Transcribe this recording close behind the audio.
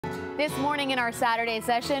This morning in our Saturday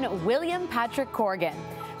session, William Patrick Corgan.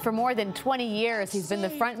 For more than 20 years, he's been the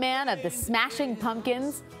frontman of the Smashing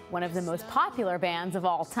Pumpkins, one of the most popular bands of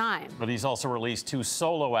all time. But he's also released 2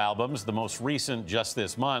 solo albums, the most recent just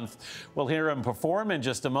this month. We'll hear him perform in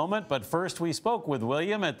just a moment, but first we spoke with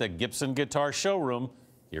William at the Gibson Guitar Showroom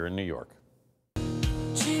here in New York.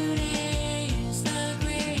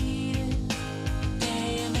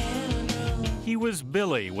 He was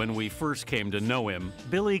Billy when we first came to know him.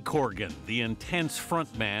 Billy Corgan, the intense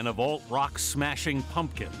frontman of alt-rock Smashing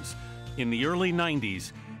Pumpkins. In the early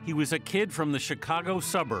 90s, he was a kid from the Chicago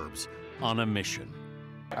suburbs on a mission.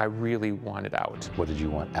 I really wanted out. What did you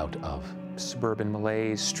want out of? Suburban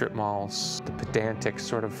malaise, strip malls, the pedantic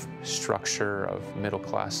sort of structure of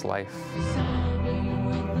middle-class life.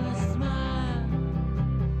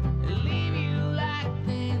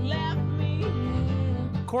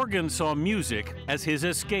 Corgan saw music as his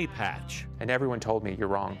escape hatch. And everyone told me, you're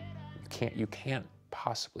wrong. You can't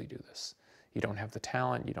possibly do this. You don't have the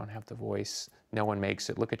talent, you don't have the voice. No one makes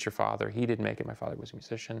it. Look at your father. He didn't make it. My father was a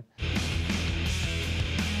musician.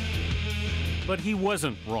 But he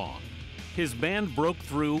wasn't wrong. His band broke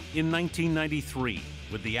through in 1993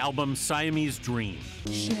 with the album Siamese Dream.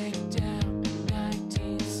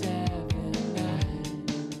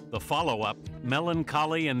 The follow-up,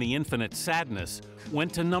 Melancholy and the Infinite Sadness,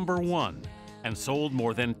 went to #1 and sold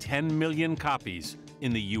more than 10 million copies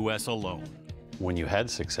in the U.S. alone. When you had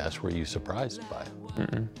success, were you surprised by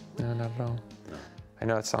it? No, not at all. No. I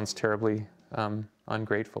know it sounds terribly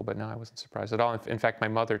ungrateful, but no, I wasn't surprised at all. In fact, my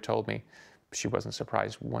mother told me she wasn't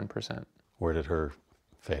surprised 1%. Where did her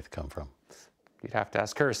faith come from? You'd have to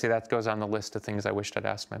ask her. See, that goes on the list of things I wished I'd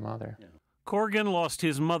asked my mother. Yeah. Corgan lost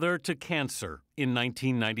his mother to cancer in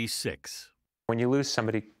 1996. When you lose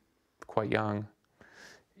somebody quite young,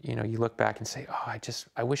 you know, you look back and say, oh,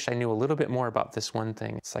 I wish I knew a little bit more about this one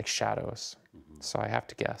thing. It's like shadows. So I have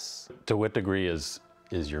to guess. To what degree is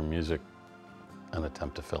your music an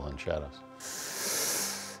attempt to fill in shadows?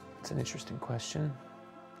 It's an interesting question.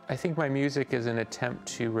 I think my music is an attempt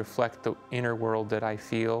to reflect the inner world that I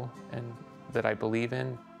feel and that I believe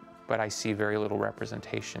in, but I see very little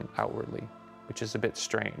representation outwardly, which is a bit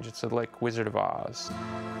strange. It's like Wizard of Oz.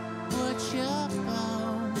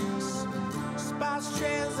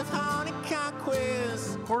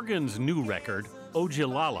 Corgan's new record,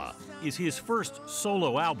 Ogilala, is his first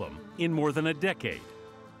solo album in more than a decade.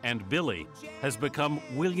 And Billy has become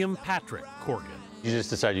William Patrick Corgan. You just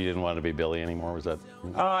decided you didn't want to be Billy anymore, was that?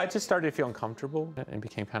 I just started feeling comfortable and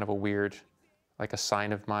became kind of a weird, like a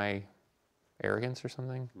sign of my arrogance or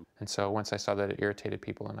something. And so once I saw that it irritated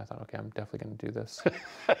people, and I thought, okay, I'm definitely going to do this.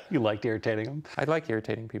 You liked irritating them? I like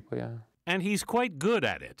irritating people, yeah. And he's quite good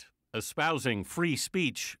at it, espousing free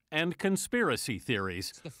speech and conspiracy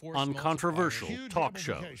theories on controversial talk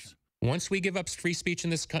shows. Once we give up free speech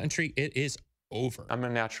in this country, it is over. I'm a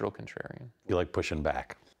natural contrarian. You like pushing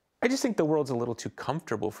back? I just think the world's a little too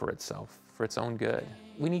comfortable for itself, for its own good.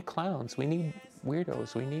 We need clowns, we need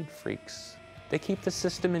weirdos, we need freaks. They keep the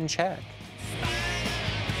system in check.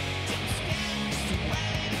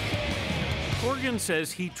 Corgan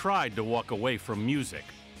says he tried to walk away from music,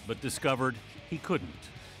 but discovered he couldn't.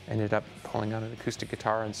 Ended up pulling out an acoustic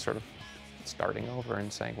guitar and sort of starting over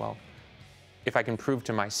and saying, well, if I can prove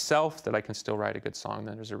to myself that I can still write a good song,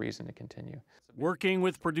 then there's a reason to continue. Working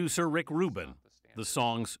with producer Rick Rubin, the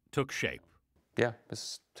songs took shape. Yeah,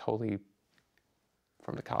 it's totally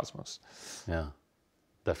from the cosmos. Yeah.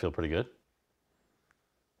 That feel pretty good?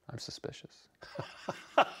 I'm suspicious.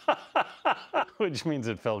 Which means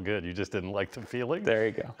it felt good. You just didn't like the feeling? There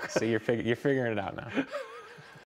you go. See, you're figuring it out now.